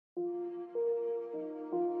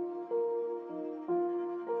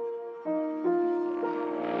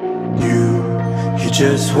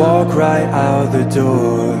just walk right out the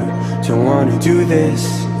door. Don't wanna do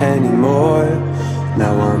this anymore.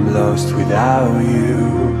 Now I'm lost without you.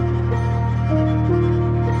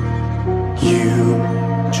 You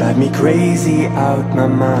drive me crazy out my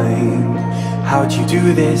mind. How'd you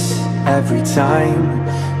do this every time?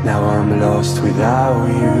 Now I'm lost without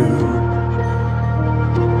you.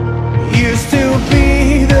 Used to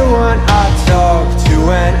be the one I talk to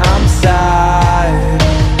when I'm sad.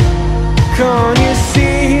 Can't you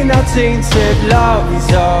see now tainted love is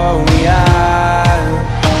all we have?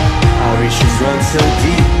 Our issues run so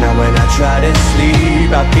deep, now when I try to sleep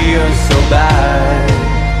I feel so bad.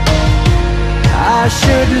 I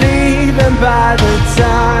should leave and by the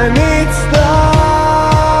time it's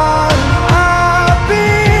done I'll be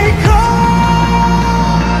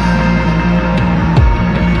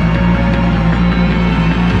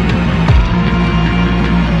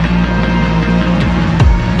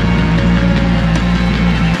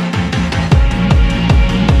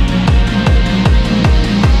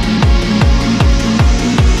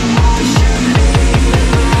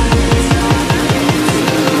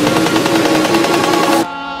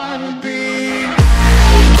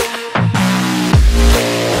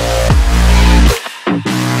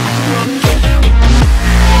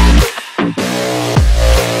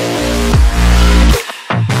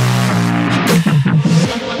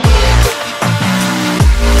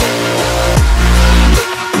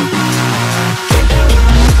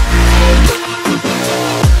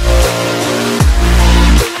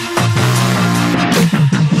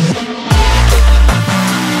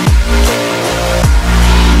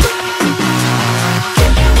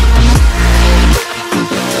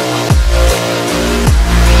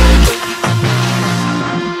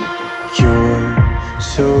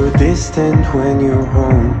distant when you're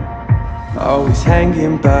home, always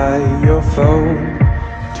hanging by your phone.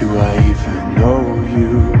 Do I even know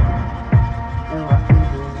you?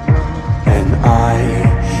 And I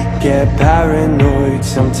get paranoid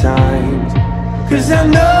sometimes, 'cause I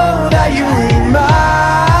know that you're in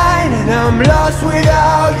mine, and I'm lost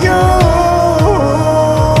without you.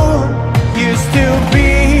 Used to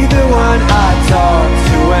be the one I talk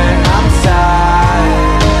to when I'm sad.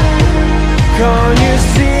 Can't you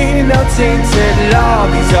see now tainted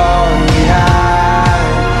love is all we have?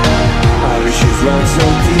 Our issues run so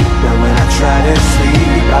deep, now when I try to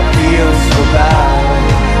sleep I feel so bad.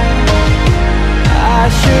 I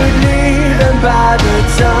should leave and by the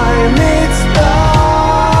time it's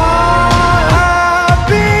done I'll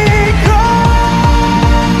be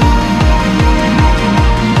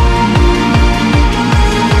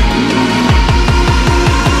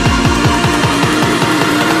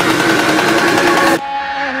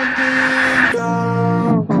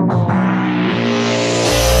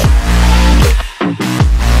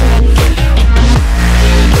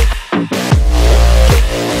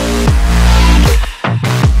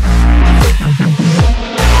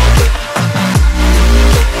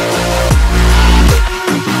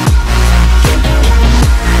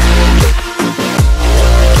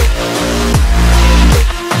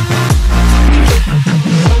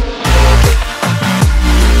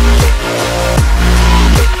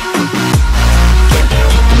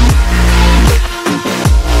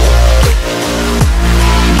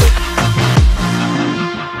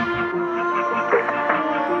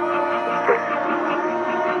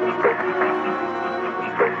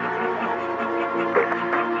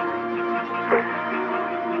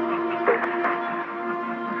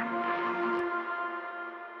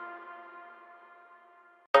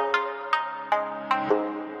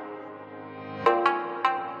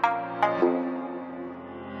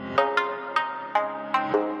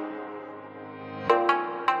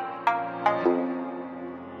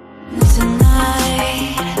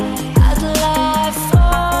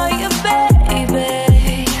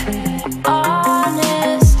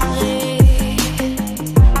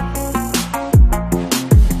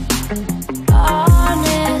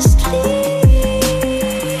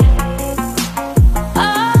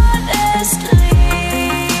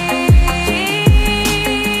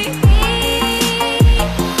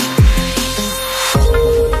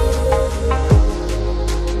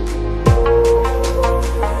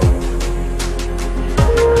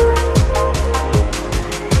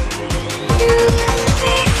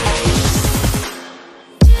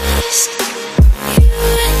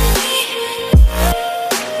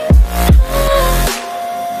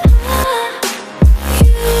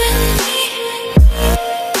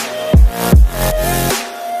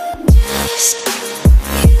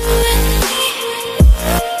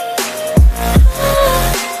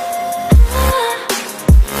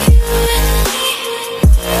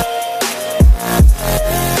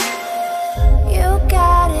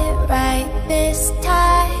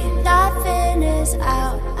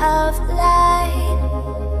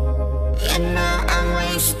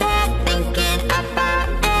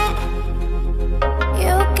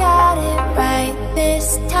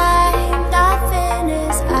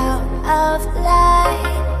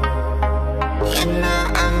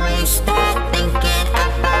and we start thinking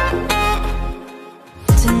about it.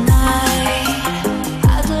 Tonight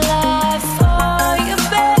I'd lie for you,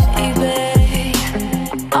 baby.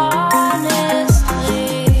 Honestly,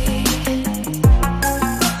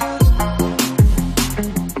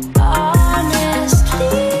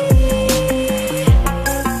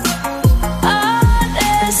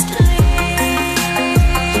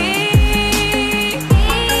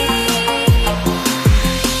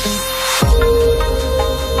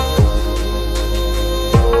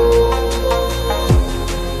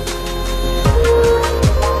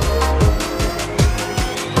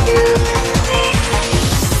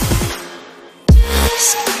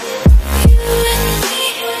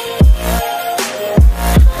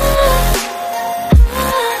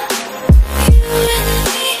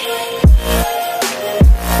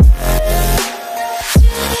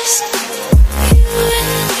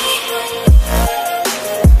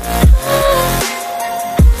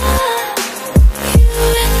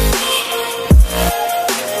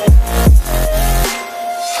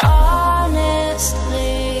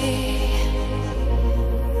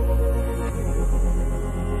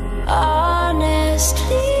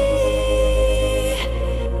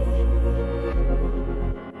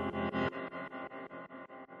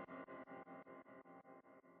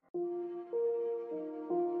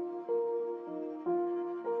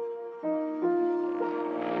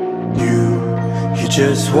 You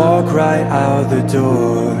just walk right out the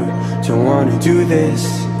door. Don't wanna do this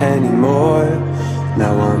anymore.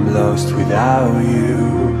 Now I'm lost without you.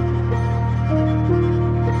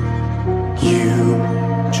 You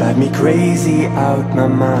drive me crazy out my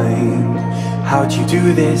mind. How'd you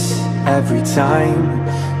do this every time?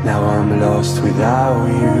 Now I'm lost without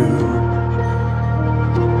you.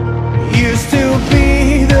 Used to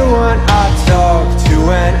be the one I talk to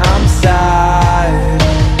when I'm sad.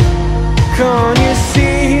 Can't you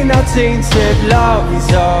see now tainted love is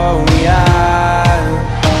all we have?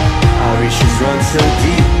 Our issues run so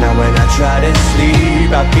deep, now when I try to sleep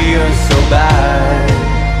I feel so bad.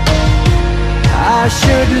 I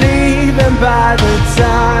should leave, and by the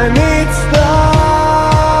time it's the